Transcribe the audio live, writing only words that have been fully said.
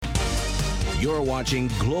You're watching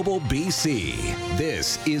Global BC.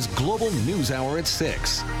 This is Global News Hour at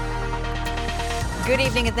 6. Good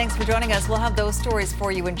evening and thanks for joining us. We'll have those stories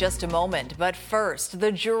for you in just a moment. But first,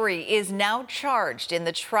 the jury is now charged in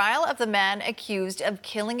the trial of the man accused of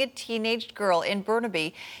killing a teenage girl in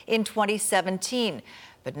Burnaby in 2017.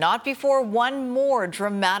 But not before one more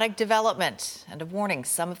dramatic development. And a warning,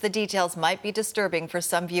 some of the details might be disturbing for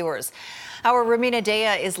some viewers. Our Rumina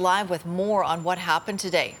Daya is live with more on what happened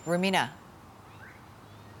today. Rumina.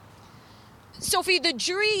 Sophie, the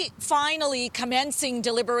jury finally commencing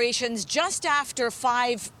deliberations just after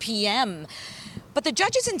 5 p.m. But the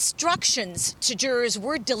judge's instructions to jurors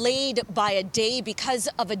were delayed by a day because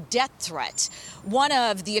of a death threat. One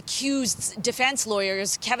of the accused's defense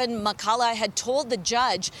lawyers, Kevin McCullough, had told the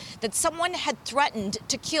judge that someone had threatened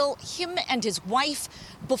to kill him and his wife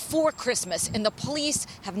before Christmas, and the police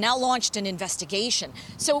have now launched an investigation.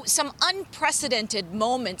 So some unprecedented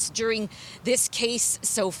moments during this case,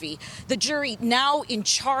 Sophie. The jury now in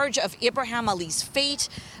charge of Ibrahim Ali's fate.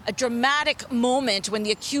 A dramatic moment when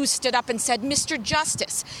the accused stood up and said, "Mr.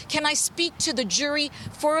 Justice, can I speak to the jury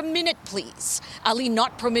for a minute, please?" Ali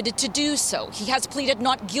not permitted to do so. He has pleaded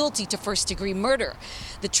not guilty to first-degree murder.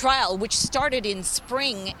 The trial, which started in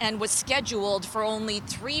spring and was scheduled for only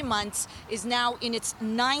 3 months, is now in its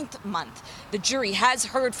 9th month. The jury has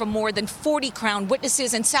heard from more than 40 Crown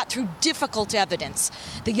witnesses and sat through difficult evidence.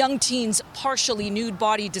 The young teen's partially nude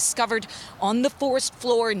body discovered on the forest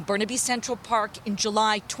floor in Burnaby Central Park in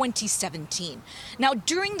July 2017. Now,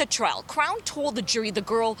 during the trial, Crown told the jury the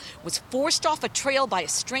girl was forced off a trail by a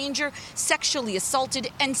stranger, sexually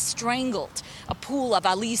assaulted and strangled. A pool of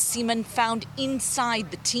Ali's semen found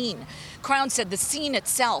inside the teen. Crown said the scene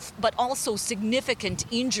itself, but also significant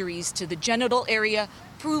injuries to the genital area,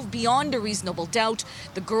 prove beyond a reasonable doubt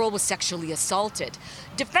the girl was sexually assaulted.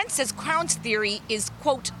 Defense says Crown's theory is,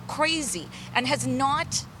 quote, crazy and has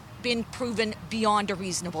not been proven beyond a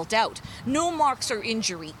reasonable doubt. No marks or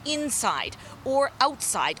injury inside or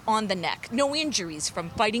outside on the neck. No injuries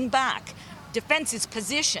from fighting back. Defense's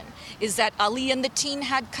position is that Ali and the teen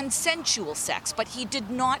had consensual sex, but he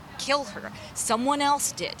did not kill her. Someone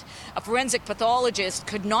else did. A forensic pathologist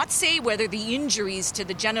could not say whether the injuries to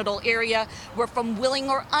the genital area were from willing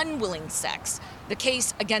or unwilling sex. The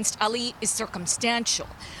case against Ali is circumstantial.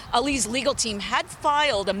 Ali's legal team had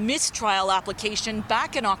filed a mistrial application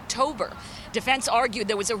back in October. Defense argued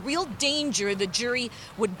there was a real danger the jury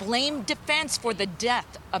would blame defense for the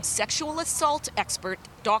death of sexual assault expert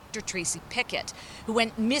Dr. Tracy Pickett, who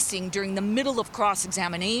went missing during the middle of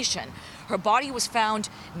cross-examination. Her body was found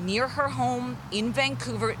near her home in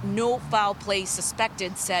Vancouver. No foul play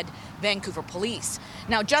suspected, said Vancouver police.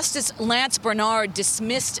 Now, Justice Lance Bernard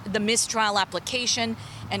dismissed the mistrial application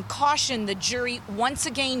and cautioned the jury once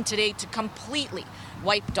again today to completely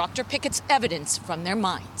wipe Dr. Pickett's evidence from their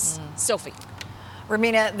minds. Sophie.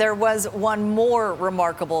 Rumina, there was one more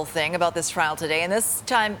remarkable thing about this trial today, and this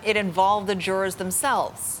time it involved the jurors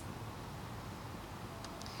themselves.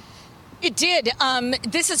 It did.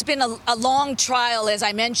 This has been a long trial, as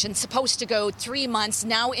I mentioned, supposed to go 3 months,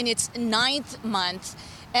 now in its 9th month.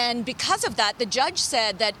 And because of that, the judge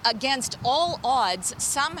said that against all odds,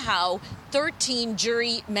 somehow 13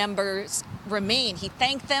 jury members remain. He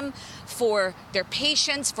thanked them for their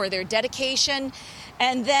patience, for their dedication.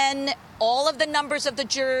 And then all of the numbers of the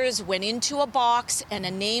jurors went into a box and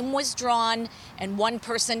a name was drawn, and one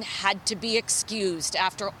person had to be excused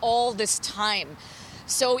after all this time.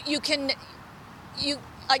 So you could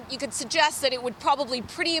suggest that it would probably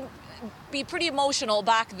be pretty emotional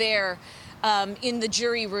back there in the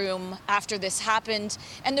jury room after this happened.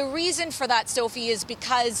 And the reason for that, Sophie, is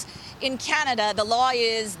because in Canada, the law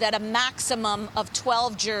is that a maximum of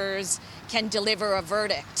 12 jurors can deliver a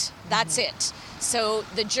verdict. That's it. So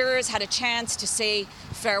the jurors had a chance to say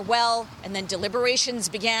farewell, and then deliberations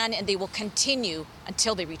began, and they will continue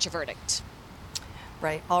until they reach a verdict.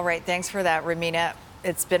 Right. All right. Thanks for that, Rumina.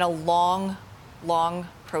 It's been a long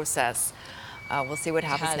process. We'll see what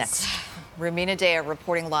happens next. Rumina Daya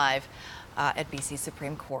reporting live at BC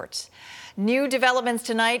Supreme Court. New developments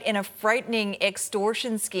tonight in a frightening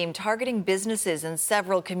extortion scheme targeting businesses in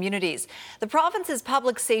several communities. The province's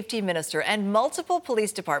public safety minister and multiple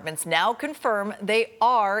police departments now confirm they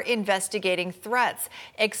are investigating threats,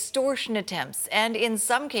 extortion attempts, and in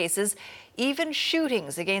some cases, even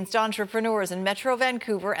shootings against entrepreneurs in Metro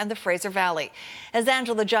Vancouver and the Fraser Valley. As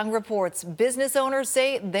Angela Jung reports, business owners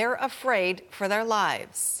say they're afraid for their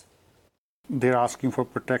lives. They're asking for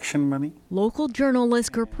protection money. Local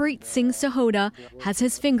journalist Gurpreet Singh Sahota has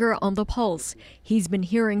his finger on the pulse. He's been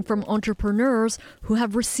hearing from entrepreneurs who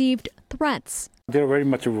have received threats. They're very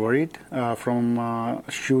much worried from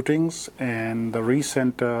shootings and the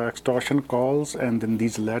recent extortion calls and then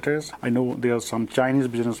these letters. I know there are some Chinese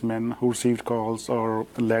businessmen who received calls or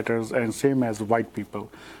letters, and same as white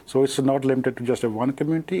people. So it's not limited to just one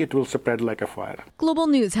community. It will spread like a fire. Global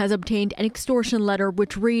News has obtained an extortion letter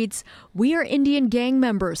which reads, "We are Indian gang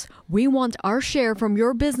members. We want our share from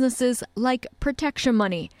your businesses like protection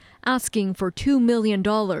money," asking for $2 million,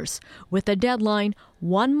 with a deadline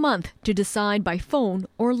 1 month to decide by phone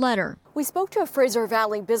or letter. We spoke to a Fraser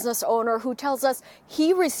Valley business owner who tells us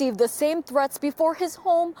he received the same threats before his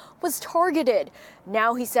home was targeted.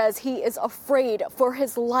 Now he says he is afraid for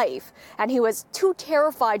his life, and he was too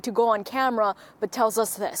terrified to go on camera, but tells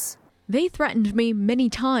us this. "They threatened me many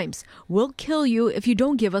times. We'll kill you if you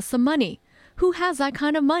don't give us some money. Who has that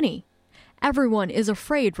kind of money? Everyone is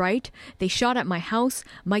afraid, right? They shot at my house.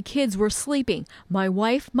 My kids were sleeping. My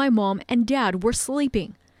wife, my mom, and dad were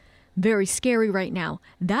sleeping. Very scary right now.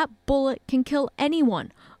 That bullet can kill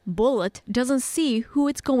anyone. Bullet doesn't see who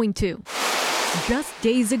it's going to." Just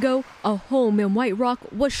days ago, a home in White Rock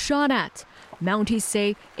was shot at. Mounties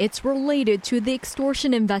say it's related to the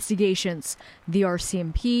extortion investigations. The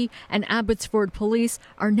RCMP and Abbotsford Police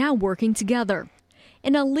are now working together.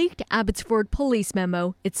 In a leaked Abbotsford police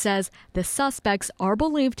memo, it says the suspects are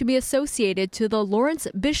believed to be associated to the Lawrence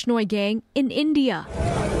Bishnoi gang in India,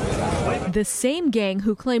 the same gang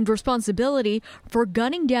who claimed responsibility for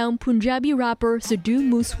gunning down Punjabi rapper Sidhu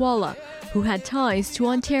Moosewala, who had ties to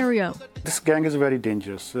Ontario. This gang is very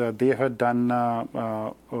dangerous. They have done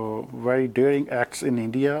very daring acts in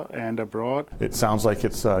India and abroad. It sounds like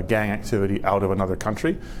it's gang activity out of another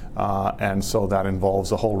country, and so that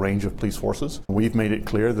involves a whole range of police forces. We've made it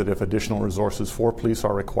clear that if additional resources for police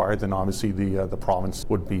are required, then obviously the province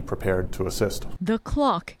would be prepared to assist. The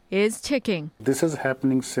clock is ticking. This is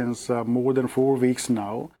happening since more than 4 weeks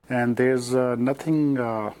now, and there's nothing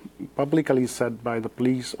publicly said by the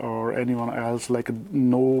police or anyone else, like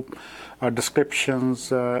no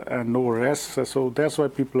descriptions and no arrests. So that's why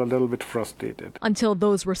people are a little bit frustrated. Until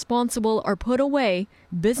those responsible are put away,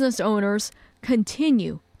 business owners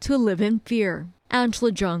continue to live in fear.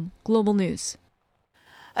 Angela Jung, Global News.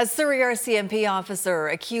 A Surrey RCMP officer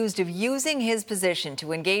accused of using his position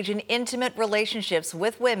to engage in intimate relationships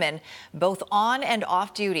with women, both on and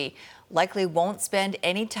off duty, likely won't spend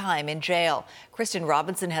any time in jail. Kristen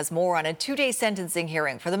Robinson has more on a 2-day sentencing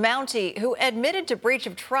hearing for the Mountie who admitted to breach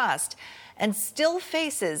of trust and still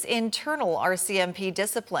faces internal RCMP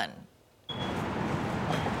discipline.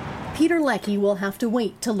 Peter Leckie will have to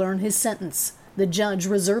wait to learn his sentence. The judge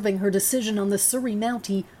reserving her decision on the Surrey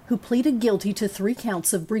Mountie who pleaded guilty to 3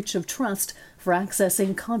 counts of breach of trust for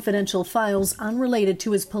accessing confidential files unrelated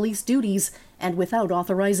to his police duties and without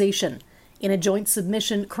authorization. In a joint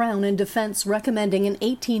submission, Crown and Defence recommending an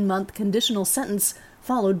 18-month conditional sentence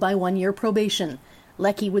followed by 1-year probation.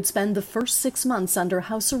 Leckie would spend the first 6 months under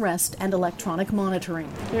house arrest and electronic monitoring.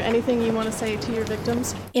 Is there anything you want to say to your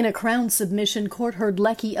victims? In a Crown submission, court heard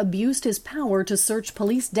Leckie abused his power to search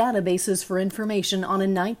police databases for information on a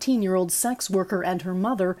 19-year-old sex worker and her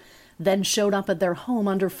mother, then showed up at their home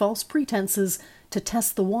under false pretenses to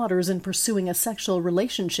test the waters in pursuing a sexual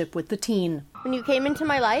relationship with the teen. When you came into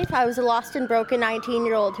my life, I was a lost and broken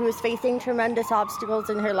 19-year-old who was facing tremendous obstacles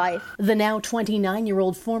in her life. The now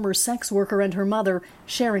 29-year-old former sex worker and her mother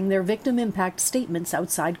sharing their victim impact statements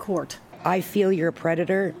outside court. I feel you're a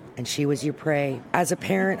predator and she was your prey. As a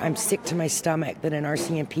parent, I'm sick to my stomach that an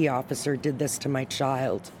RCMP officer did this to my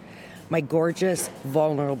child. My gorgeous,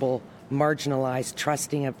 vulnerable, marginalized,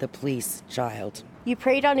 trusting of the police child. You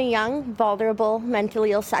preyed on a young, vulnerable,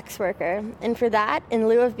 mentally ill sex worker. And for that, in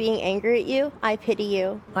lieu of being angry at you, I pity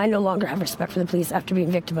you. I no longer have respect for the police after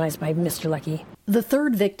being victimized by Mr. Leckie. The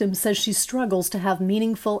third victim says she struggles to have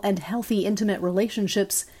meaningful and healthy intimate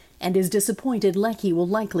relationships and is disappointed Leckie will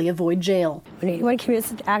likely avoid jail. When anyone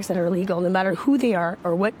commits acts that are illegal, no matter who they are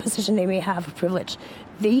or what position they may have of privilege,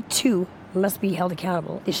 they too must be held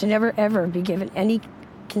accountable. They should never, ever be given any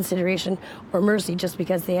consideration or mercy just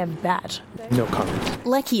because they have a badge. No comment.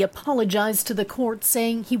 Leckie apologized to the court,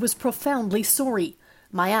 saying he was profoundly sorry.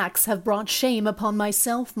 My acts have brought shame upon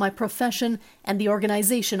myself, my profession, and the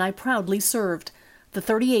organization I proudly served. The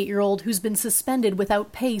 38-year-old, who's been suspended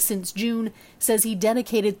without pay since June, says he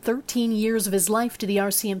dedicated 13 years of his life to the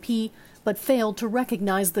RCMP, but failed to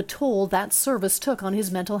recognize the toll that service took on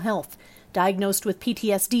his mental health. Diagnosed with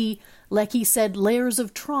PTSD, Leckie said layers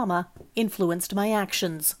of trauma influenced my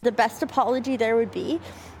actions. The best apology there would be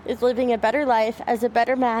is living a better life as a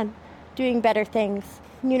better man, doing better things.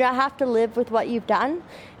 You don't have to live with what you've done,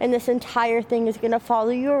 and this entire thing is going to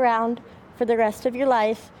follow you around for the rest of your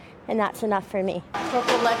life and that's enough for me.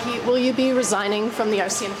 Corporal Leckie, will you be resigning from the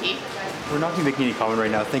RCMP? We're not going to make any comment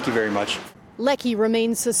right now. Thank you very much. Leckie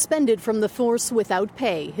remains suspended from the force without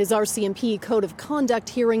pay. His RCMP Code of Conduct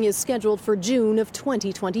hearing is scheduled for June of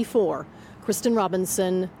 2024. Kristen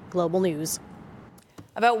Robinson, Global News.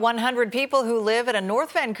 About 100 people who live at a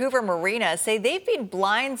North Vancouver marina say they've been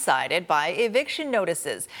blindsided by eviction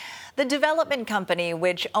notices. The development company,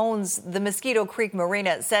 which owns the Mosquito Creek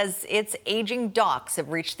Marina, says its aging docks have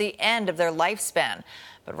reached the end of their lifespan.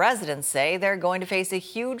 But residents say they're going to face a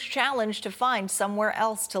huge challenge to find somewhere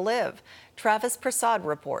else to live. Travis Prasad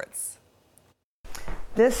reports.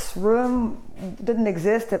 This room didn't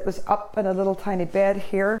exist. It was up in a little tiny bed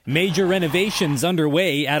here. Major renovations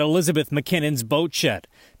underway at Elizabeth McKinnon's boat shed.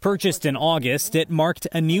 Purchased in August, it marked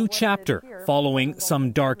a new chapter following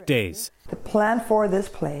some dark days. The plan for this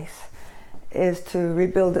place is to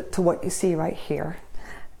rebuild it to what you see right here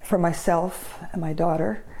for myself and my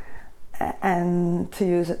daughter, and to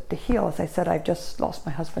use it to heal. As I said, I've just lost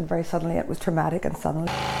my husband very suddenly. It was traumatic and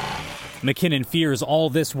suddenly. McKinnon fears all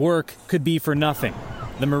this work could be for nothing.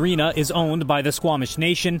 The marina is owned by the Squamish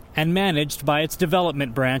Nation and managed by its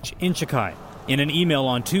development branch, Inchikai. In an email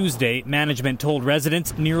on Tuesday, management told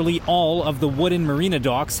residents nearly all of the wooden marina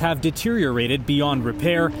docks have deteriorated beyond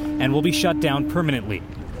repair and will be shut down permanently.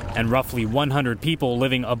 And roughly 100 people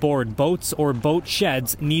living aboard boats or boat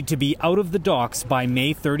sheds need to be out of the docks by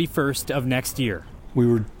May 31st of next year. We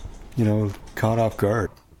were, caught off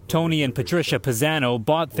guard. Tony and Patricia Pisano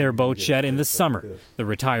bought their boat shed in the summer. The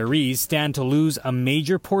retirees stand to lose a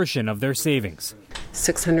major portion of their savings.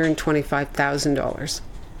 $625,000.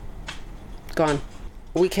 Gone.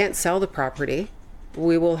 We can't sell the property.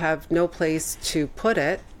 We will have no place to put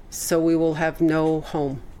it, so we will have no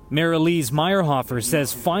home. Marilise Meyerhofer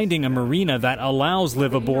says finding a marina that allows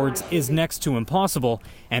liveaboards is next to impossible,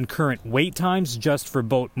 and current wait times just for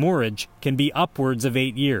boat moorage can be upwards of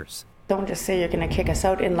 8 years. Don't just say you're going to kick us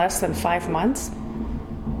out in less than 5 months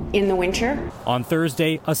in the winter. On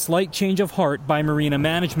Thursday, a slight change of heart by Marina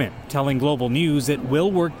Management, telling Global News it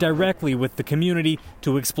will work directly with the community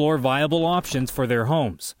to explore viable options for their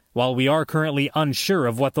homes. While we are currently unsure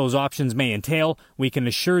of what those options may entail, we can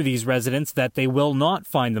assure these residents that they will not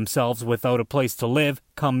find themselves without a place to live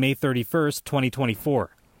come May 31st, 2024.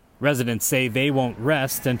 Residents say they won't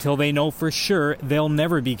rest until they know for sure they'll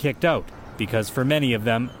never be kicked out, because for many of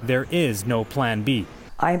them, there is no plan B.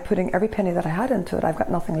 I'm putting every penny that I had into it. I've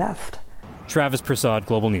got nothing left. Travis Prasad,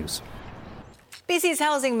 Global News. BC's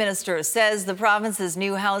housing minister says the province's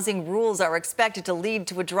new housing rules are expected to lead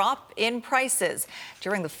to a drop in prices.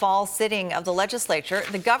 During the fall sitting of the legislature,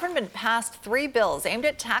 the government passed 3 bills aimed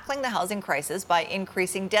at tackling the housing crisis by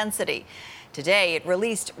increasing density. Today, it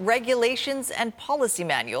released regulations and policy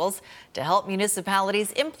manuals to help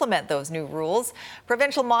municipalities implement those new rules.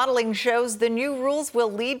 Provincial modeling shows the new rules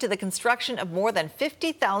will lead to the construction of more than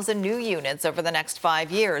 50,000 new units over the next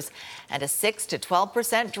 5 years and a 6 to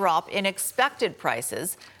 12% drop in expected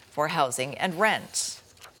prices for housing and rent.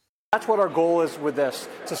 That's what our goal is with this,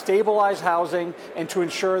 to stabilize housing and to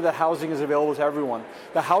ensure that housing is available to everyone.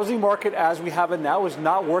 The housing market as we have it now is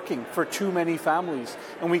not working for too many families,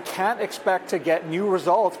 and we can't expect to get new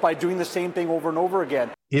results by doing the same thing over and over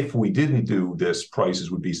again. If we didn't do this, prices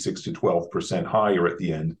would be 6 to 12% higher at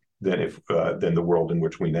the end than the world in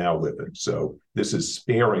which we now live in. So this is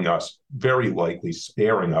very likely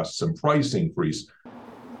sparing us some price increase.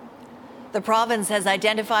 The province has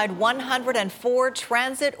identified 104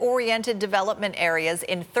 transit-oriented development areas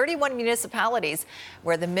in 31 municipalities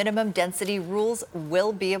where the minimum density rules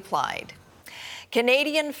will be applied.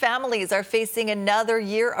 Canadian families are facing another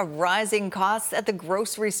year of rising costs at the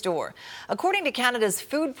grocery store. According to Canada's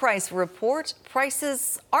food price report,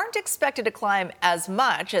 prices aren't expected to climb as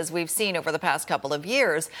much as we've seen over the past couple of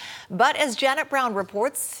years. But as Janet Brown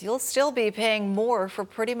reports, you'll still be paying more for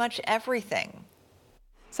pretty much everything.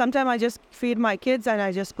 Sometimes I just feed my kids and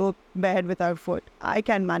I just go to bed without food. I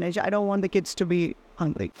can manage. I don't want the kids to be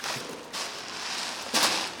hungry.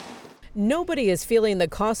 Nobody is feeling the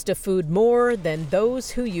cost of food more than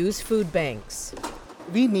those who use food banks.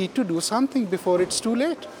 We need to do something before it's too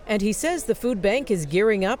late. And he says the food bank is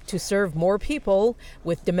gearing up to serve more people,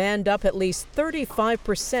 with demand up at least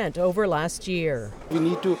 35% over last year. We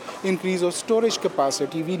need to increase our storage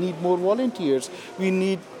capacity. We need more volunteers. We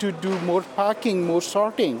need to do more packing, more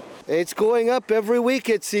sorting. It's going up every week,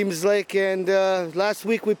 it seems like. And last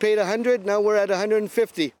week we paid $100, now we're at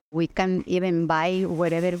 $150. We can even buy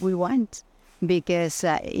whatever we want because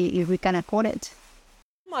if we can afford it.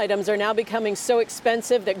 Items are now becoming so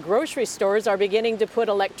expensive that grocery stores are beginning to put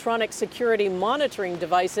electronic security monitoring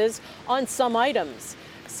devices on some items.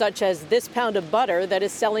 such as this pound of butter that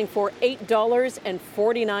is selling for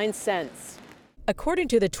 $8.49. According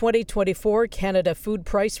to the 2024 Canada Food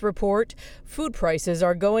Price Report, food prices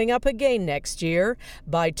are going up again next year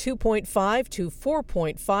by 2.5 to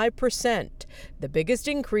 4.5%. The biggest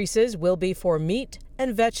increases will be for meat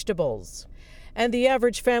and vegetables. And the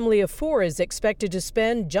average family of four is expected to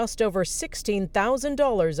spend just over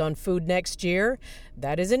 $16,000 on food next year.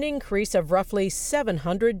 That is an increase of roughly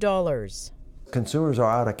 $700. Consumers are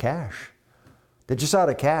out of cash. They're just out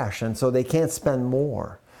of cash, and so they can't spend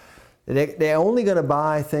more. They're only going to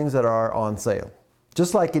buy things that are on sale.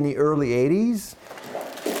 Just like in the early 80s.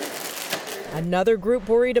 Another group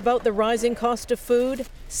worried about the rising cost of food,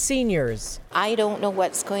 seniors. I don't know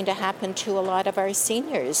what's going to happen to a lot of our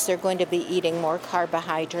seniors. They're going to be eating more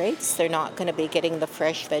carbohydrates. They're not going to be getting the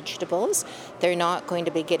fresh vegetables. They're not going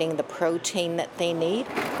to be getting the protein that they need.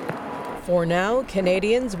 For now,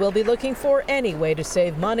 Canadians will be looking for any way to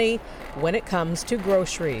save money when it comes to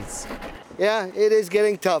groceries. Yeah, it is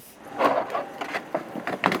getting tough.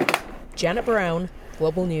 Janet Brown,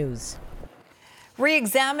 Global News.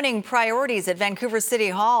 Re-examining priorities at Vancouver City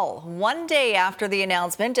Hall. One day after the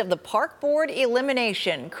announcement of the Park Board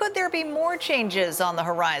elimination, could there be more changes on the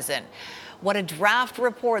horizon? What a draft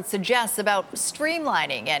report suggests about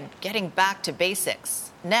streamlining and getting back to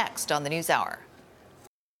basics. Next on the NewsHour.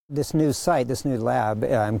 This new site, this new lab,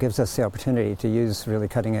 gives us the opportunity to use really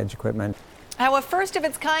cutting-edge equipment. How a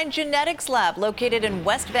first-of-its-kind genetics lab located in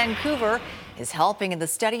West Vancouver is helping in the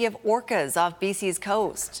study of orcas off BC's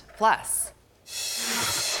coast. Plus,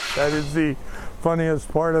 that is the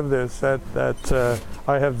funniest part of this, that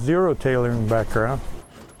I have zero tailoring background.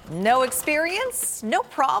 no experience? No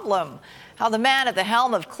problem. How the man at the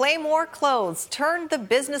helm of Claymore Clothes turned the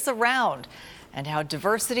business around, and how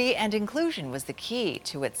diversity and inclusion was the key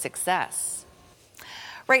to its success.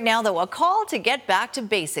 Right now, though, a call to get back to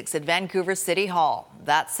basics at Vancouver City Hall.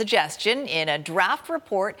 That suggestion in a draft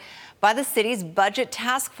report by the city's budget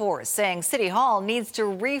task force, saying City Hall needs to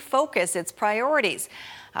refocus its priorities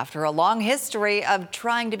after a long history of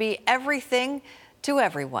trying to be everything to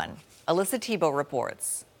everyone. Alyssa Thibault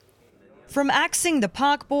reports. From axing the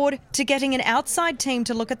park board to getting an outside team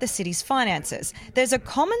to look at the city's finances, there's a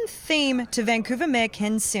common theme to Vancouver Mayor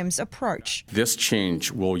Ken Sims' approach. This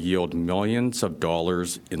change will yield millions of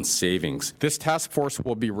dollars in savings. This task force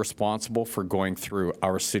will be responsible for going through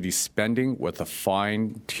our city's spending with a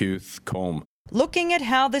fine-tooth comb. Looking at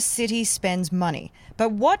how the city spends money.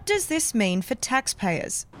 But what does this mean for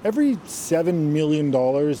taxpayers? Every $7 million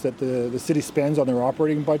that the city spends on their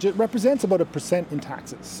operating budget represents about 1% in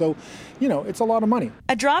taxes. So, it's a lot of money.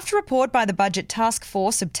 A draft report by the Budget Task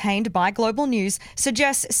Force obtained by Global News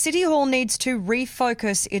suggests City Hall needs to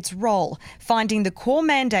refocus its role, finding the core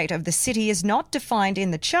mandate of the city is not defined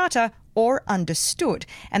in the Charter or understood,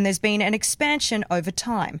 and there's been an expansion over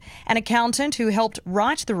time. An accountant who helped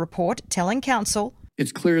write the report telling council,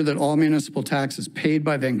 "It's clear that all municipal taxes paid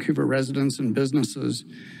by Vancouver residents and businesses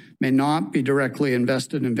may not be directly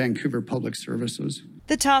invested in Vancouver public services."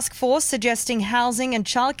 The task force suggesting housing and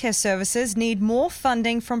childcare services need more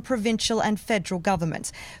funding from provincial and federal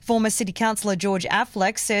governments. Former City Councillor George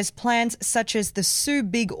Affleck says plans such as the Sue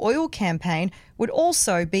Big Oil campaign would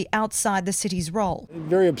also be outside the city's role.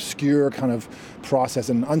 Very obscure kind of process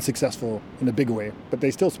and unsuccessful in a big way, but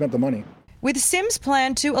they still spent the money. With Sims'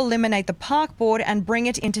 plan to eliminate the park board and bring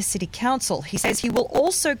it into City Council, he says he will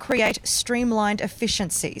also create streamlined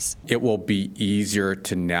efficiencies. It will be easier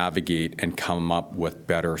to navigate and come up with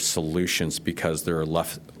better solutions because there are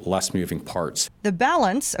less moving parts. The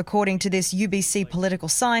balance, according to this UBC political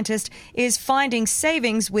scientist, is finding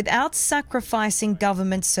savings without sacrificing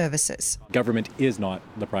government services. Government is not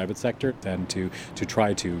the private sector, and to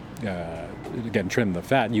try to, again, trim the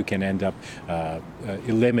fat, you can end up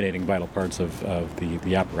eliminating vital parts of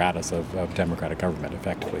the apparatus of democratic government,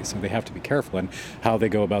 effectively. So they have to be careful in how they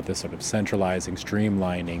go about this sort of centralizing,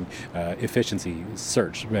 streamlining, efficiency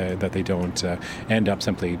search, that they don't end up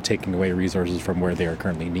simply taking away resources from where they are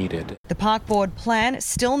currently needed. The Park Board plan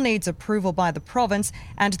still needs approval by the province,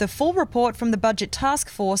 and the full report from the Budget Task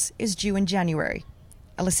Force is due in January.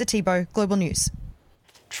 Alyssa Thibault, Global News.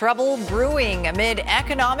 Trouble brewing amid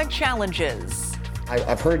economic challenges.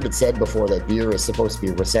 I've heard it said before that beer is supposed to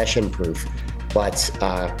be recession-proof, but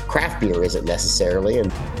craft beer isn't necessarily. And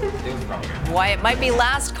why it might be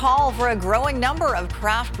last call for a growing number of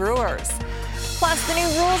craft brewers. Plus, the new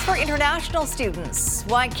rules for international students.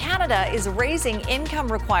 Why Canada is raising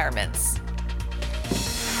income requirements.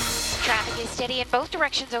 Traffic is steady in both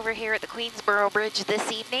directions over here at the Queensboro Bridge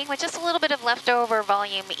this evening, with just a little bit of leftover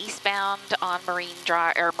volume eastbound on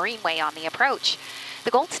Marine Way on the approach. The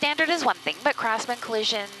gold standard is one thing, but Craftsman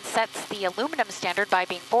Collision sets the aluminum standard by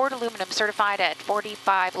being Ford Aluminum certified at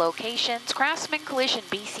 45 locations. Craftsman Collision,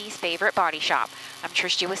 BC's favorite body shop. I'm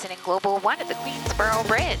Trish Jewison in Global One at the Queensboro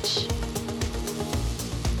Bridge.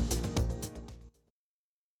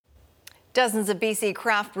 Dozens of BC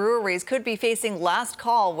craft breweries could be facing last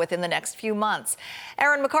call within the next few months.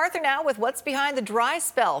 Aaron MacArthur now with what's behind the dry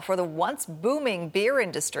spell for the once booming beer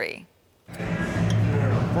industry.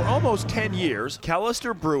 For almost 10 years,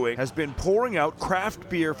 Callister Brewing has been pouring out craft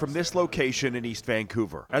beer from this location in East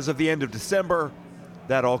Vancouver. As of the end of December,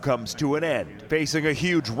 that all comes to an end. Facing a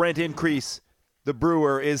huge rent increase, the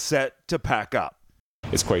brewer is set to pack up.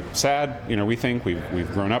 It's quite sad, we think.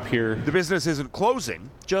 We've grown up here. The business isn't closing,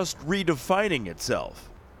 just redefining itself.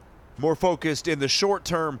 More focused in the short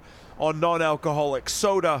term on non-alcoholic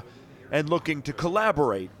soda and looking to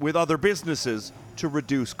collaborate with other businesses to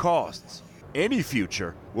reduce costs. Any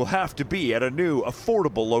future will have to be at a new,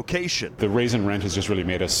 affordable location. The raise in rent has just really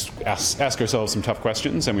made us ask ourselves some tough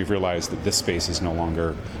questions, and we've realized that this space is no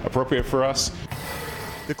longer appropriate for us.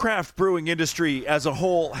 The craft brewing industry as a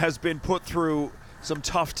whole has been put through some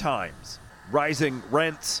tough times. Rising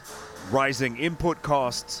rents, rising input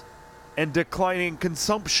costs, and declining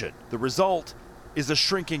consumption. The result is a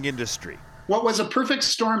shrinking industry. What was a perfect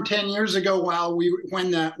storm 10 years ago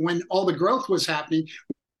when all the growth was happening,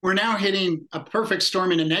 we're now hitting a perfect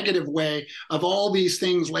storm in a negative way of all these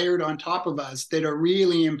things layered on top of us that are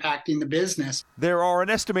really impacting the business. There are an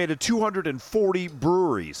estimated 240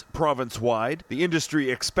 breweries province-wide. The industry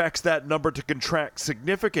expects that number to contract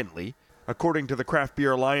significantly. According to the Craft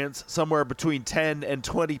Beer Alliance, somewhere between 10 and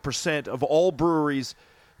 20% of all breweries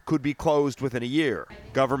could be closed within a year.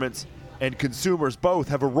 Governments and consumers both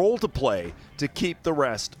have a role to play to keep the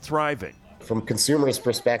rest thriving. From consumers'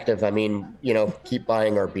 perspective, keep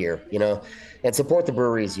buying our beer, and support the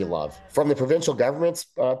breweries you love. From the provincial government's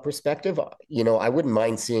perspective, I wouldn't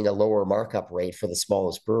mind seeing a lower markup rate for the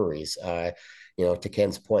smallest breweries, to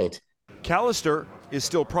Ken's point. Callister is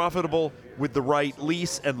still profitable with the right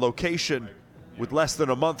lease and location. With less than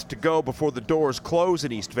a month to go before the doors close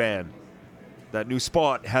in East Van, that new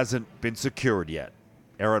spot hasn't been secured yet.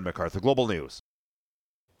 Aaron MacArthur, Global News.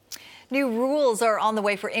 New rules are on the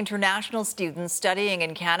way for international students studying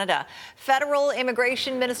in Canada. Federal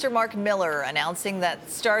Immigration Minister Mark Miller announcing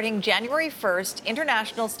that starting January 1st,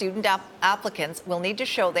 international student applicants will need to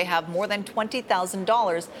show they have more than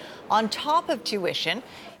 $20,000 on top of tuition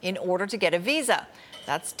in order to get a visa.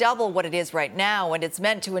 That's double what it is right now, and it's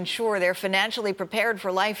meant to ensure they're financially prepared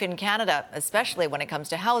for life in Canada, especially when it comes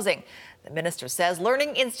to housing. The minister says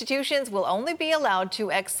learning institutions will only be allowed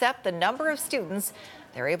to accept the number of students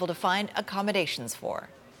they're able to find accommodations for.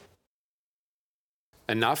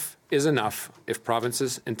 Enough is enough. If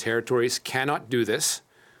provinces and territories cannot do this,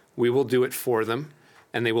 we will do it for them,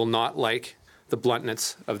 and they will not like the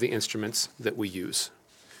bluntness of the instruments that we use.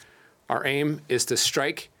 Our aim is to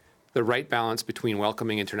strike the right balance between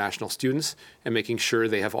welcoming international students and making sure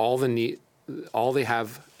they have all they need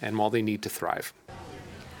to thrive.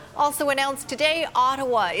 Also announced today,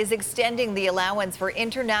 Ottawa is extending the allowance for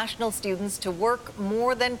international students to work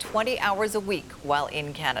more than 20 hours a week while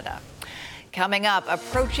in Canada. Coming up,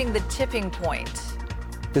 approaching the tipping point.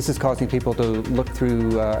 This is causing people to look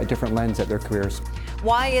through a different lens at their careers.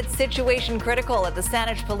 Why it's situation critical at the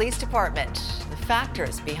Saanich Police Department. The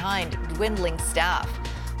factors behind dwindling staff.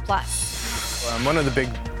 Plus, one of the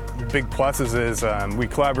big pluses is we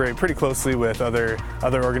collaborate pretty closely with other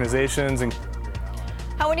organizations. And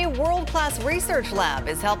how a new world-class research lab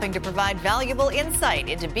is helping to provide valuable insight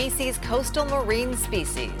into BC's coastal marine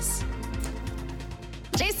species.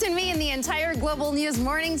 Jason, me, and the entire Global News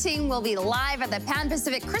morning team will be live at the Pan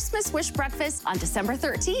Pacific Christmas Wish Breakfast on December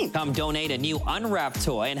 13th. Come donate a new unwrapped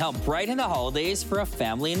toy and help brighten the holidays for a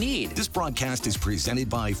family in need. This broadcast is presented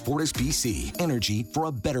by Fortis BC, energy for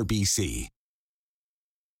a better BC.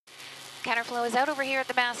 Counterflow is out over here at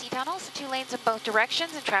the Massey Tunnels, 2 lanes in both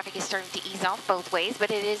directions, and traffic is starting to ease off both ways,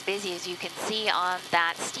 but it is busy, as you can see, on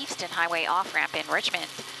that Steveston Highway off-ramp in Richmond.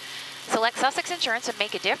 Select Sussex Insurance and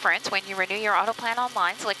make a difference. When you renew your auto plan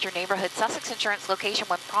online, select your neighborhood Sussex Insurance location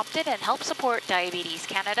when prompted and help support Diabetes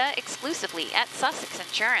Canada exclusively at Sussex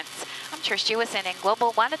Insurance. I'm Trish Jewison in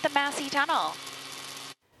Global One at the Massey Tunnel.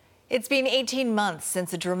 It's been 18 months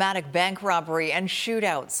since a dramatic bank robbery and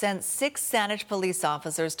shootout sent 6 Saanich police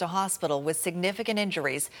officers to hospital with significant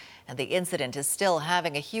injuries, and the incident is still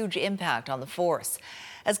having a huge impact on the force.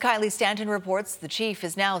 As Kylie Stanton reports, the chief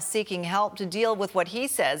is now seeking help to deal with what he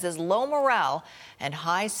says is low morale and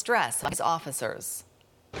high stress of his officers.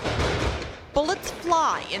 Bullets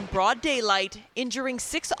fly in broad daylight, injuring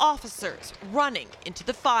 6 officers running into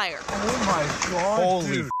the fire. Oh my God, Holy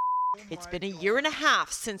dude. It's been a year and a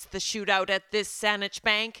half since the shootout at this Saanich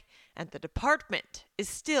bank, and the department is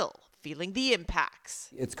still feeling the impacts.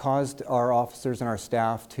 It's caused our officers and our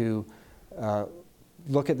staff to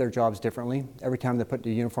look at their jobs differently. Every time they put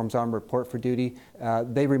the uniforms on, report for duty,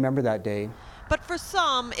 they remember that day. But for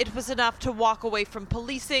some, it was enough to walk away from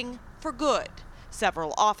policing for good.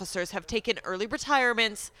 Several officers have taken early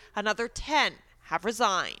retirements. Another 10 have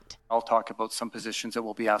resigned. I'll talk about some positions that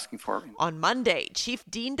we'll be asking for. On Monday, Chief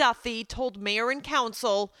Dean Duffy told Mayor and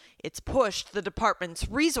Council it's pushed the department's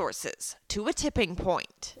resources to a tipping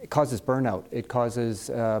point. It causes burnout. It causes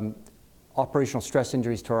operational stress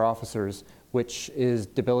injuries to our officers, which is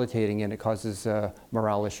debilitating, and it causes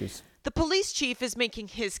morale issues. The police chief is making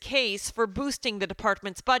his case for boosting the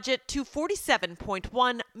department's budget to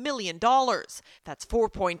 $47.1 million. That's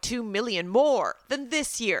 $4.2 million more than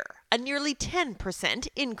this year, a nearly 10%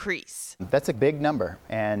 increase. That's a big number,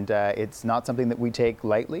 and it's not something that we take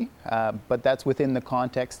lightly, but that's within the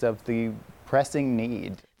context of the pressing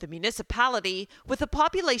need. The municipality, with a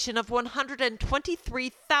population of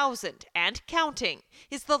 123,000 and counting,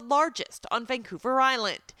 is the largest on Vancouver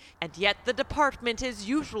Island. And yet the department is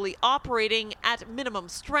usually operating at minimum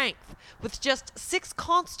strength, with just 6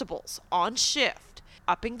 constables on shift.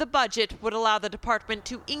 Upping the budget would allow the department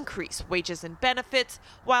to increase wages and benefits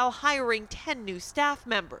while hiring 10 new staff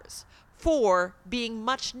members, 4 being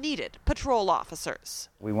much needed patrol officers.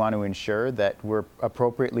 We want to ensure that we're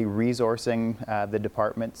appropriately resourcing the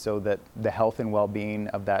department so that the health and well-being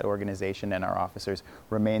of that organization and our officers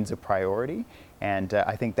remains a priority. And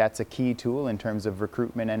I think that's a key tool in terms of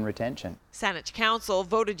recruitment and retention. Saanich Council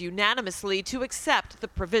voted unanimously to accept the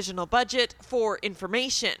provisional budget for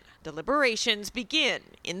information. Deliberations begin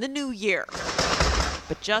in the new year.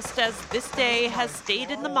 But just as this day has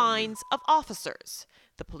stayed in the minds of officers,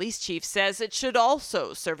 the police chief says it should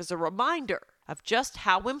also serve as a reminder of just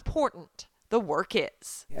how important the work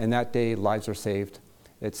is. And that day, lives are saved.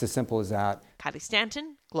 It's as simple as that. Kylie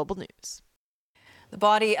Stanton, Global News. The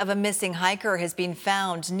body of a missing hiker has been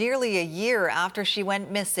found nearly a year after she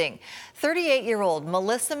went missing. 38-year-old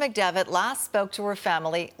Melissa McDevitt last spoke to her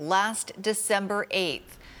family last December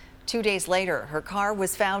 8th. 2 days later, her car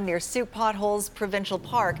was found near Soup Potholes Provincial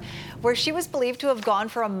Park, where she was believed to have gone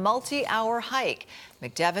for a multi-hour hike.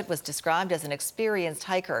 McDevitt was described as an experienced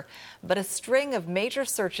hiker, but a string of major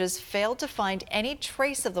searches failed to find any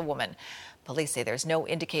trace of the woman. Police say there's no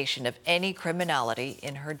indication of any criminality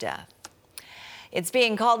in her death. It's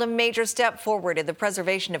being called a major step forward in the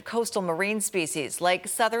preservation of coastal marine species like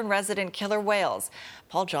southern resident killer whales.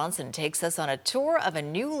 Paul Johnson takes us on a tour of a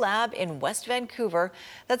new lab in West Vancouver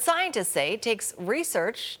that scientists say takes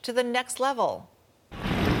research to the next level.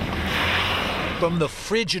 From the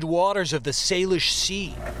frigid waters of the Salish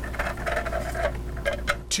Sea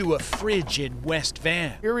to a fridge in West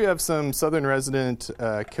Van. Here we have some southern resident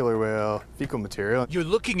killer whale fecal material. You're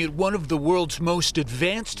looking at one of the world's most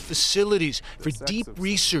advanced facilities for deep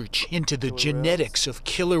research into the genetics of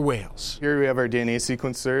killer whales. Here we have our DNA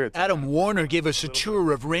sequencer. Adam Warner gave us a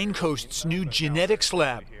tour of Raincoast's new genetics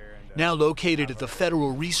lab, now located at the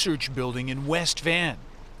Federal Research Building in West Van.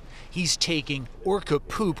 He's taking orca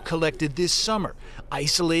poop collected this summer,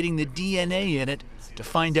 isolating the DNA in it to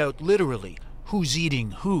find out literally who's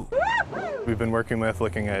eating who. We've been working with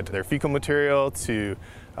looking at their fecal material to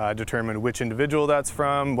determine which individual that's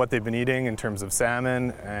from, what they've been eating in terms of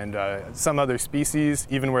salmon and some other species,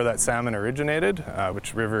 even where that salmon originated,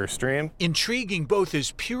 which river or stream. Intriguing both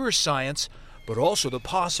as pure science, but also the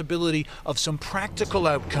possibility of some practical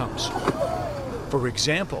outcomes. For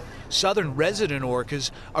example, southern resident orcas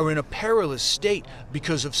are in a perilous state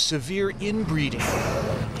because of severe inbreeding.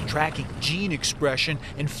 Tracking gene expression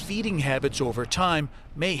and feeding habits over time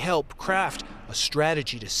may help craft a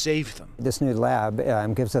strategy to save them. This new lab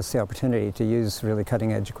gives us the opportunity to use really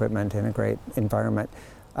cutting-edge equipment in a great environment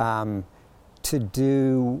to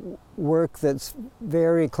do work that's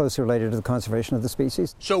very closely related to the conservation of the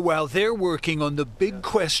species. So while they're working on the big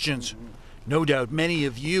questions, no doubt many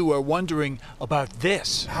of you are wondering about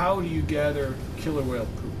this. How do you gather killer whale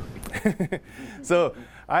poop? So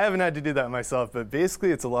I haven't had to do that myself, but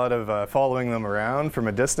basically it's a lot of following them around from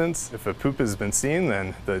a distance. If a poop has been seen,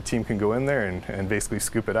 then the team can go in there and basically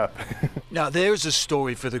scoop it up. Now there's a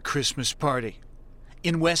story for the Christmas party.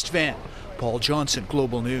 In West Van, Paul Johnson,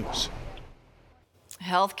 Global News.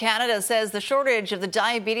 Health Canada says the shortage of the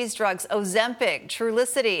diabetes drugs Ozempic,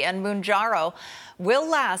 Trulicity, and Mounjaro will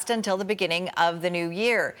last until the beginning of the new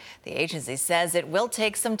year. The agency says it will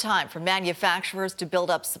take some time for manufacturers to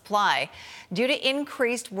build up supply due to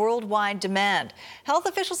increased worldwide demand. Health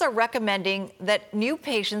officials are recommending that new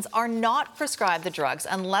patients are not prescribed the drugs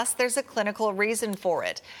unless there's a clinical reason for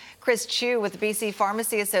it. Chris Chu with the BC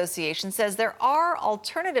Pharmacy Association says there are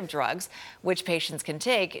alternative drugs which patients can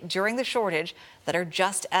take during the shortage that are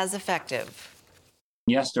just as effective.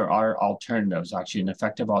 Yes, there are alternatives, actually, and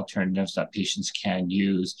effective alternatives that patients can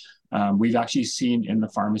use. We've actually seen in the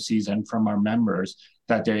pharmacies and from our members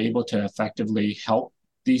that they're able to effectively help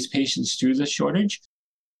these patients through the shortage.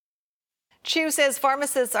 Chu says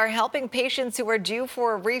pharmacists are helping patients who are due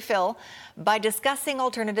for a refill by discussing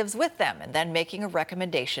alternatives with them and then making a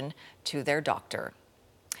recommendation to their doctor.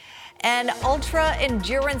 An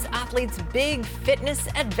ultra-endurance athlete's big fitness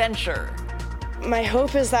adventure. My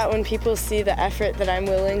hope is that when people see the effort that I'm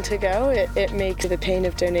willing to go, it makes the pain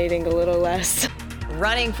of donating a little less.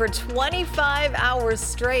 Running for 25 hours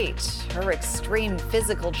straight, her extreme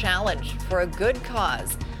physical challenge for a good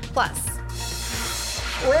cause. Plus,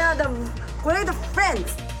 we are the great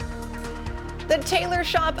friends. The tailor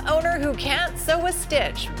shop owner who can't sew a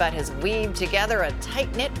stitch but has weaved together a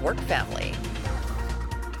tight-knit work family.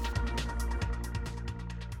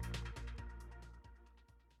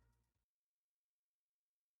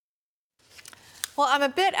 Well, I'm a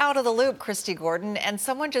bit out of the loop, Christy Gordon, and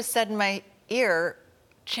someone just said in my ear,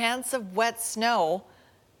 chance of wet snow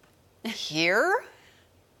here?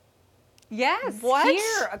 Yes, what?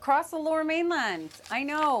 Here across the Lower Mainland. I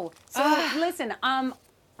know. So listen,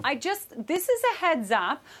 this is a heads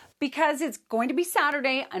up because it's going to be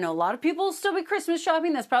Saturday. I know a lot of people will still be Christmas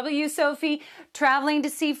shopping. That's probably you, Sophie, traveling to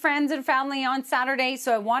see friends and family on Saturday.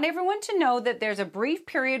 So I want everyone to know that there's a brief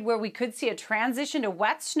period where we could see a transition to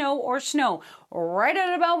wet snow or snow right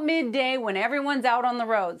at about midday when everyone's out on the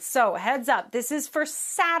road. So heads up, this is for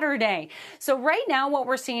Saturday. So right now what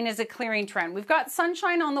we're seeing is a clearing trend. We've got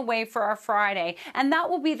sunshine on the way for our Friday, and that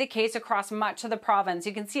will be the case across much of the province.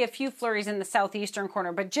 You can see a few flurries in the southeastern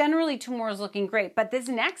corner, but generally tomorrow is looking great. But this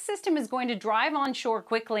next system is going to drive onshore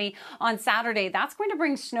quickly on Saturday. That's going to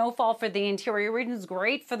bring snowfall for the interior regions,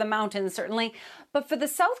 great for the mountains certainly. But for the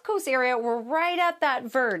South Coast area, we're right at that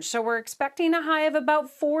verge. So we're expecting a high of about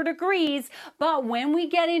 4 degrees. But when we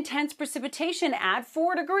get intense precipitation at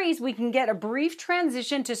 4 degrees, we can get a brief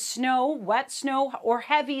transition to snow, wet snow, or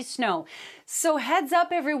heavy snow. So heads up,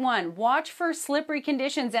 everyone. Watch for slippery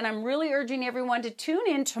conditions. And I'm really urging everyone to tune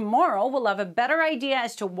in tomorrow. We'll have a better idea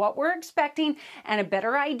as to what we're expecting and a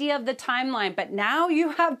better idea of the timeline. But now you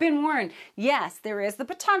have been warned. Yes, there is the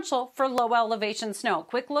potential for low elevation snow.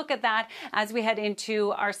 Quick look at that as we head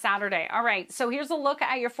into our Saturday. All right, so here's a look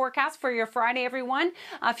at your forecast for your Friday, everyone.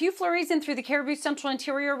 A few flurries in through the Caribou Central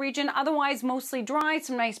Interior region. Otherwise, mostly dry.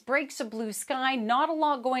 Some nice breaks of blue sky. Not a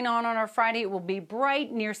lot going on our Friday. It will be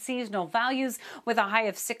bright near seasonal values with a high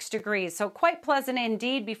of 6 degrees. So quite pleasant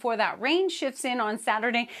indeed before that rain shifts in on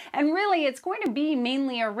Saturday. And really, it's going to be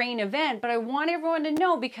mainly a rain event, but I want everyone to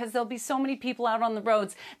know because there'll be so many people out on the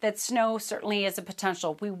roads that snow certainly is a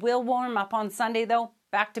potential. We will warm up on Sunday though.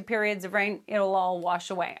 Back to periods of rain, it'll all wash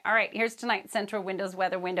away. All right, here's tonight's Central Windows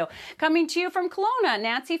weather window. Coming to you from Kelowna,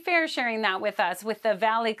 Nancy Fair sharing that with us with the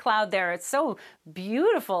valley cloud there. It's so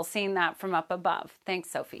beautiful seeing that from up above. Thanks,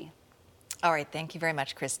 Sophie. All right, thank you very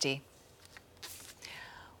much, Christy.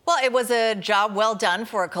 Well, it was a job well done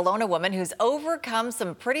for a Kelowna woman who's overcome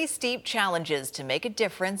some pretty steep challenges to make a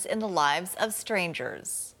difference in the lives of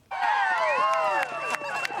strangers.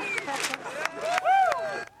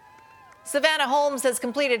 Savannah Holmes has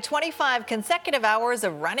completed 25 consecutive hours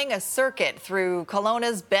of running a circuit through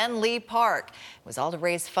Kelowna's Ben Lee Park. It was all to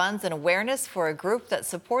raise funds and awareness for a group that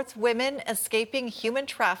supports women escaping human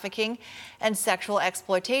trafficking and sexual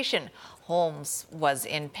exploitation. Holmes was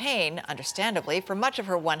in pain, understandably, for much of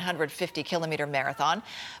her 150-kilometer marathon,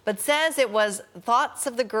 but says it was thoughts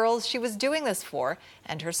of the girls she was doing this for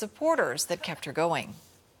and her supporters that kept her going.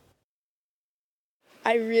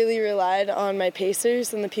 I really relied on my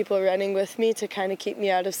pacers and the people running with me to kind of keep me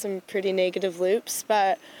out of some pretty negative loops,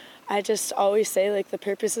 but I just always say, like, the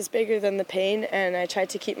purpose is bigger than the pain, and I tried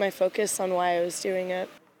to keep my focus on why I was doing it.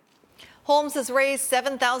 Holmes has raised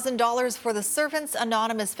 $7,000 for the Servants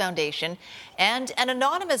Anonymous Foundation, and an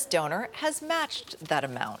anonymous donor has matched that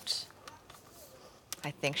amount. I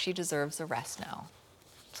think she deserves a rest now.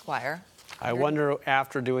 Squire? I wonder,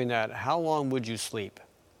 after doing that, how long would you sleep?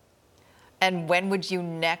 And when would you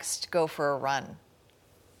next go for a run?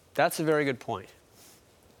 That's a very good point.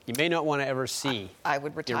 You may not want to ever see I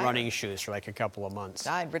would retire. your running shoes for like a couple of months.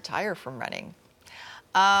 I'd retire from running.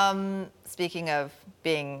 Speaking of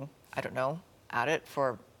being, I don't know, at it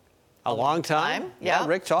for a long time. Yeah,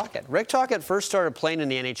 Rick Tocchet. Rick Tocchet first started playing in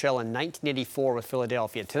the NHL in 1984 with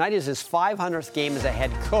Philadelphia. Tonight is his 500th game as a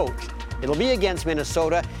head coach. It'll be against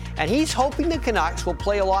Minnesota, and he's hoping the Canucks will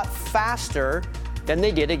play a lot faster than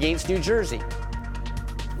they did against New Jersey.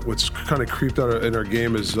 What's kind of creeped out in our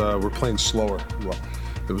game is we're playing slower. Well,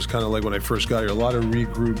 it was kind of like when I first got here, a lot of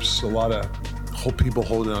regroups, a lot of people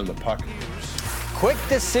holding on to the puck. Quick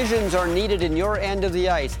decisions are needed in your end of the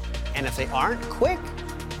ice, and if they aren't quick,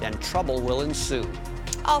 then trouble will ensue.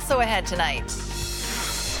 Also ahead tonight.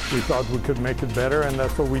 We thought we could make it better, and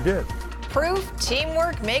that's what we did. Proof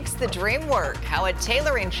teamwork makes the dream work. How a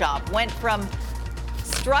tailoring shop went from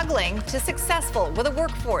struggling to successful with a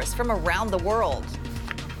workforce from around the world.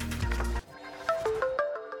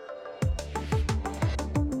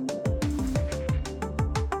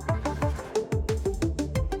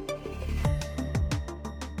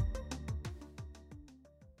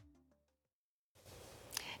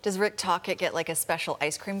 Does Rick Tocchet get like a special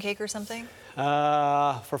ice cream cake or something?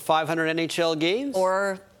 For 500 NHL games?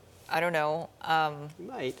 Or, I don't know. You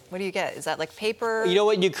might. What do you get? Is that like paper? You know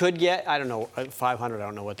what you could get? I don't know. 500, I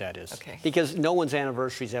don't know what that is. Okay. Because no one's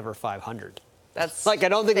anniversary is ever 500. That's like, I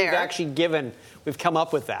don't think fair. we've come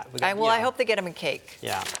up with that. I hope they get him a cake.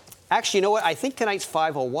 Yeah. Actually, you know what? I think tonight's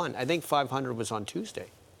 501. I think 500 was on Tuesday.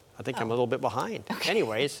 I think I'm a little bit behind. Okay.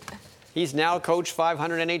 Anyways. He's now coached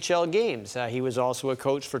 500 NHL games. He was also a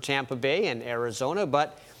coach for Tampa Bay and Arizona,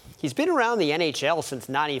 but he's been around the NHL since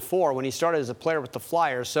 '94 when he started as a player with the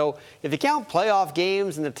Flyers. So if you count playoff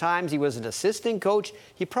games and the times he was an assistant coach,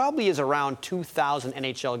 he probably is around 2,000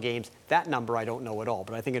 NHL games. That number I don't know at all,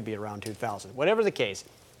 but I think it'd be around 2,000. Whatever the case,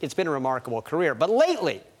 it's been a remarkable career. But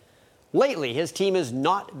lately, his team has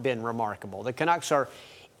not been remarkable. The Canucks are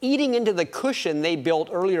eating into the cushion they built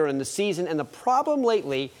earlier in the season, and the problem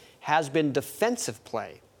lately has been defensive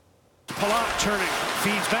play. Palat turning,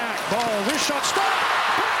 feeds back, ball, wrist shot, stop,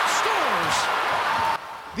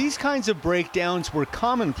 scores! These kinds of breakdowns were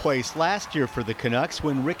commonplace last year for the Canucks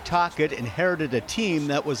when Rick Tocchet inherited a team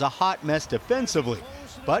that was a hot mess defensively.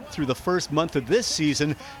 But through the first month of this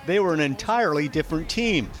season, they were an entirely different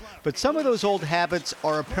team. But some of those old habits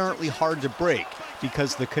are apparently hard to break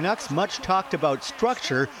because the Canucks' much talked about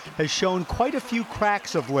structure has shown quite a few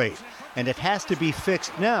cracks of late. And it has to be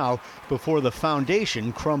fixed now before the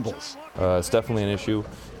foundation crumbles. It's definitely an issue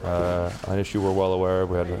we're well aware of.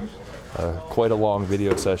 We had quite a long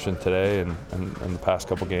video session today and the past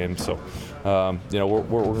couple games. So, we're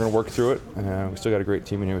going to work through it. We still got a great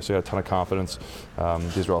team in here. We still got a ton of confidence.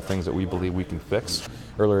 These are all things that we believe we can fix.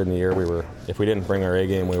 Earlier in the year, if we didn't bring our A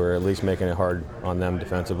game, we were at least making it hard on them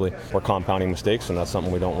defensively. We're compounding mistakes, and that's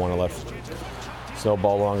something we don't want to let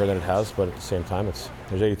snowball longer than it has, but at the same time,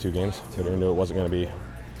 there's 82 games. We knew it wasn't going to be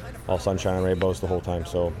all sunshine and rainbows the whole time,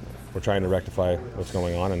 so we're trying to rectify what's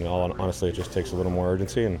going on, and honestly, it just takes a little more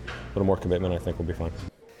urgency and a little more commitment. I think we'll be fine.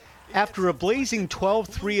 After a blazing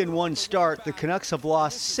 12-3-1 start, the Canucks have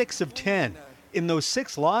lost 6 of 10. In those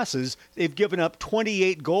 6 losses, they've given up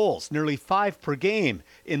 28 goals, nearly 5 per game.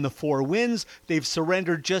 In the 4 wins, they've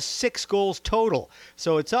surrendered just 6 goals total.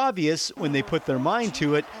 So it's obvious when they put their mind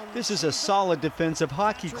to it, this is a solid defensive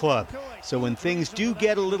hockey club. So when things do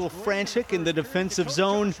get a little frantic in the defensive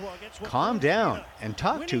zone, calm down and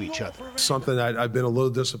talk to each other. Something that I've been a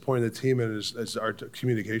little disappointed in the team in is our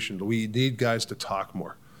communication. We need guys to talk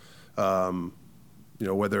more.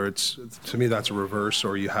 Whether it's, to me, that's a reverse,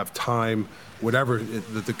 or you have time, whatever,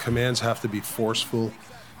 the commands have to be forceful.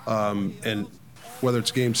 And whether it's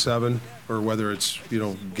game 7 or whether it's,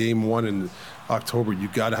 game 1 in October,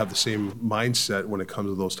 you've got to have the same mindset when it comes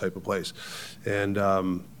to those type of plays. And,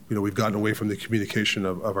 we've gotten away from the communication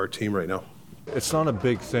of our team right now. It's not a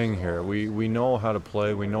big thing here. We know how to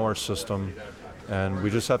play, we know our system. And we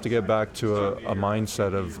just have to get back to a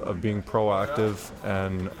mindset of being proactive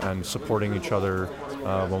and supporting each other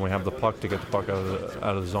when we have the puck to get the puck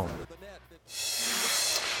out of the zone.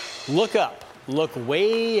 Look up. Look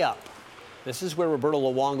way up. This is where Roberto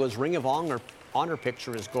Luongo's Ring of Honor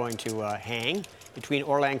picture is going to hang between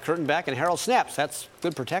Orland Kurtenbach and Harold Snepsts. That's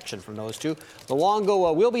good protection from those two.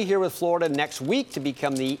 Luongo will be here with Florida next week to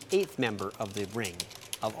become the 8th member of the Ring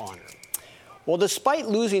of Honor. Well, despite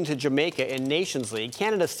losing to Jamaica in Nations League,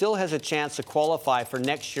 Canada still has a chance to qualify for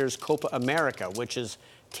next year's Copa America, which is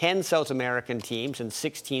 10 South American teams and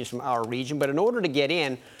 6 teams from our region. But in order to get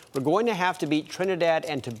in, we're going to have to beat Trinidad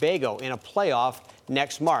and Tobago in a playoff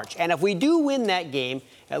next March. And if we do win that game,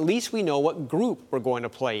 at least we know what group we're going to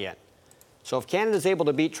play in. So if Canada's able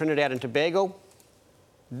to beat Trinidad and Tobago,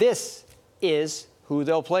 this is who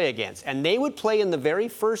they'll play against. And they would play in the very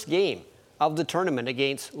first game of the tournament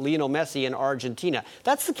against Lionel Messi and Argentina.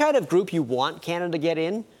 That's the kind of group you want Canada to get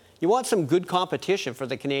in. You want some good competition for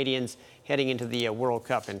the Canadians heading into the World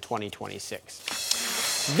Cup in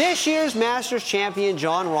 2026. This year's Masters champion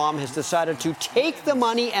Jon Rahm has decided to take the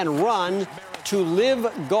money and run to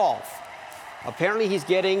LIV Golf. Apparently he's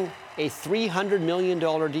getting a $300 million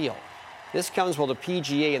deal. This comes while the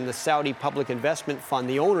PGA and the Saudi Public Investment Fund,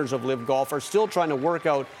 the owners of LIV Golf, are still trying to work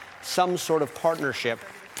out some sort of partnership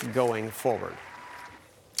going forward.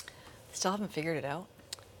 Still haven't figured it out?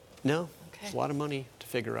 No. Okay. It's a lot of money to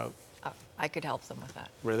figure out. I could help them with that.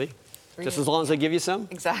 Really? Just as long as they give you some?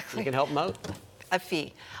 Exactly. You can help them out? A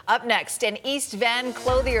fee. Up next, an East Van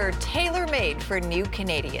clothier tailor-made for new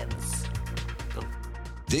Canadians.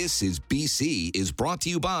 This is BC is brought to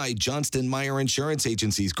you by Johnston Meyer Insurance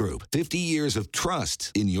Agencies Group. 50 years of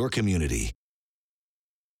trust in your community.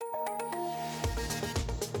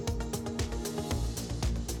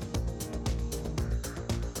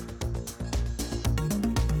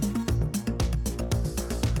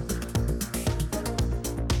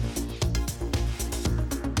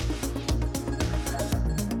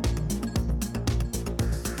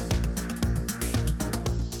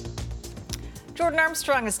 Jordan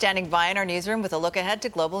Armstrong is standing by in our newsroom with a look ahead to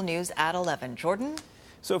Global News at 11. Jordan?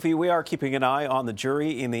 Sophie, we are keeping an eye on the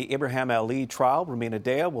jury in the Ibrahim Ali trial. Rumina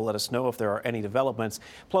Daya will let us know if there are any developments.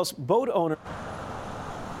 Plus, boat owner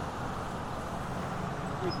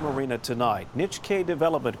Marina tonight. Niche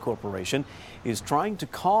Development Corporation is trying to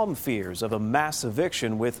calm fears of a mass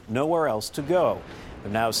eviction with nowhere else to go.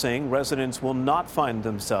 They're now saying residents will not find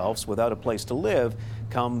themselves without a place to live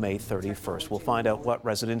come May 31st. We'll find out what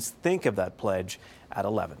residents think of that pledge at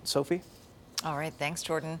 11. Sophie? All right, thanks,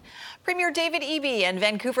 Jordan. Premier David Eby and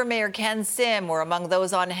Vancouver Mayor Ken Sim were among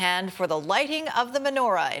those on hand for the lighting of the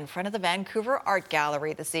menorah in front of the Vancouver Art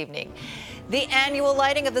Gallery this evening. The annual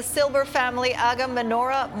lighting of the Silber Family Aga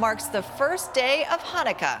menorah marks the first day of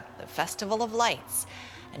Hanukkah, the Festival of Lights.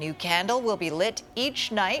 A new candle will be lit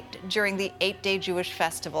each night during the 8-day Jewish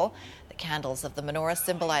festival. The candles of the menorah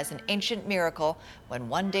symbolize an ancient miracle when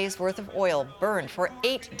 1 day's worth of oil burned for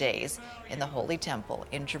 8 days in the Holy Temple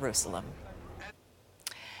in Jerusalem.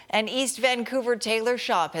 An East Vancouver tailor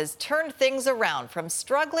shop has turned things around from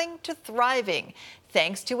struggling to thriving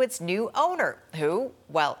thanks to its new owner, who,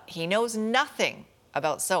 well, he knows nothing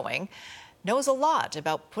about sewing, knows a lot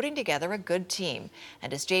about putting together a good team.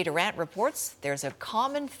 And as Jay Durant reports, there's a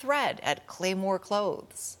common thread at Claymore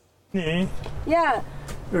Clothes. Yeah,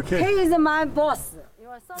 okay. He is my boss.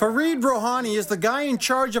 Fareed Rohani is the guy in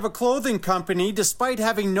charge of a clothing company despite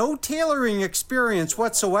having no tailoring experience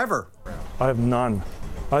whatsoever. I have none.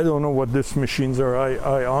 I don't know what these machines are.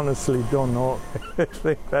 I honestly don't know. I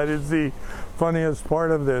think that is the funniest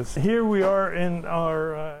part of this. Here we are in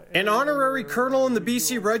our... An honorary colonel in the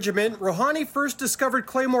BC Regiment, Rohani first discovered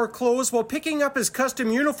Claymore Clothes while picking up his custom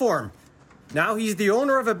uniform. Now he's the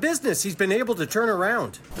owner of a business he's been able to turn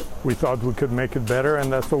around. We thought we could make it better,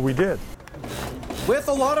 and that's what we did. With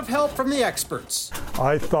a lot of help from the experts.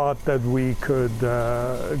 I thought that we could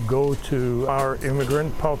go to our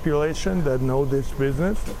immigrant population that know this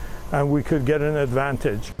business, and we could get an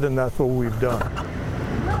advantage. And that's what we've done.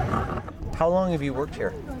 How long have you worked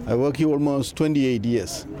here? I work here almost 28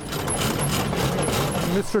 years.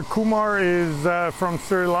 Mr. Kumar is from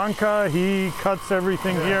Sri Lanka. He cuts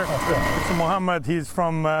everything here. Mr. Muhammad, he's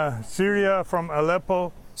from Syria, from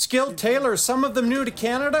Aleppo. Skilled tailors, some of them new to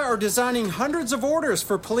Canada, are designing hundreds of orders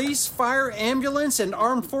for police, fire, ambulance, and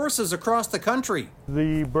armed forces across the country.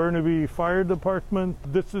 The Burnaby Fire Department.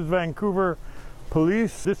 This is Vancouver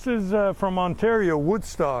Police. This is from Ontario,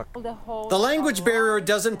 Woodstock. The language barrier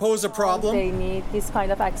doesn't pose a problem. They need this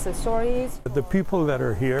kind of accessories. The people that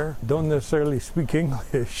are here don't necessarily speak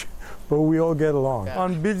English, but we all get along.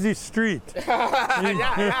 On busy street.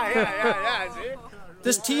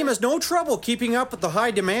 This team has no trouble keeping up with the high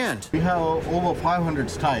demand. We have over 500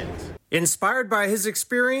 styles. Inspired by his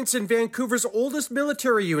experience in Vancouver's oldest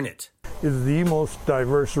military unit. Is the most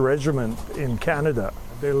diverse regiment in Canada.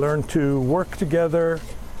 They learn to work together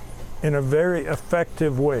in a very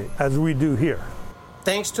effective way, as we do here.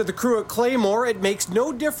 Thanks to the crew at Claymore, it makes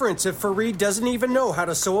no difference if Fareed doesn't even know how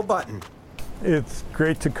to sew a button. It's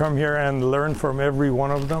great to come here and learn from every one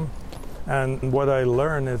of them. And what I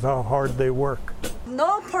learn is how hard they work.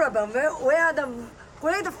 No problem. We are the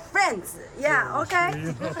great friends. Yeah,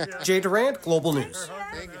 okay. Jay Durant, Global News.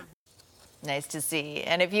 Nice to see.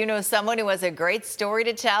 And if you know someone who has a great story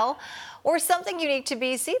to tell or something unique to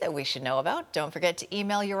BC that we should know about, don't forget to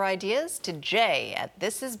email your ideas to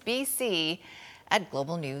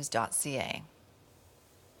jay@thisisbc@globalnews.ca.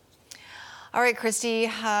 All right, Christy.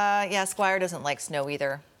 Squire doesn't like snow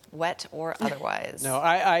either. wet or otherwise. No,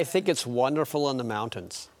 I think it's wonderful in the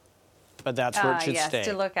mountains, but that's where it should yes, stay.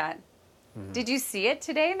 to look at. Did you see it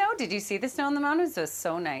today, though? Did you see the snow in the mountains? It was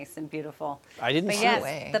so nice and beautiful. I didn't but see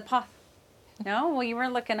yes, it. No? Well, you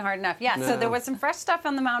weren't looking hard enough. Yeah, No. so there was some fresh stuff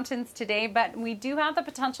on the mountains today, but we do have the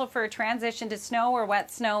potential for a transition to snow or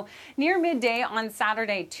wet snow near midday on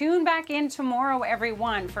Saturday. Tune back in tomorrow,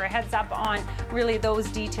 everyone, for a heads up on really those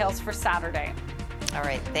details for Saturday. All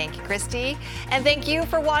right. Thank you, Christy. And thank you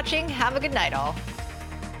for watching. Have a good night, all.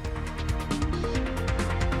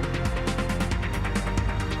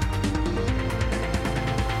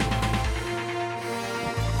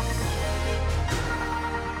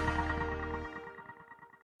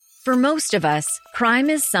 For most of us, crime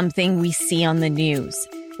is something we see on the news.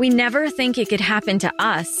 We never think it could happen to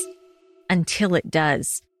us until it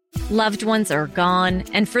does. Loved ones are gone,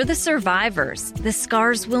 and for the survivors, the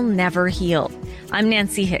scars will never heal. I'm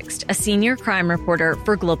Nancy Hixt, a senior crime reporter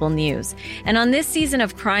for Global News. And on this season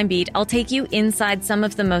of Crime Beat, I'll take you inside some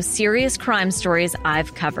of the most serious crime stories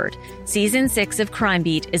I've covered. Season 6 of Crime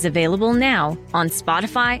Beat is available now on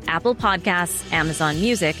Spotify, Apple Podcasts, Amazon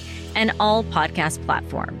Music, and all podcast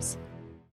platforms.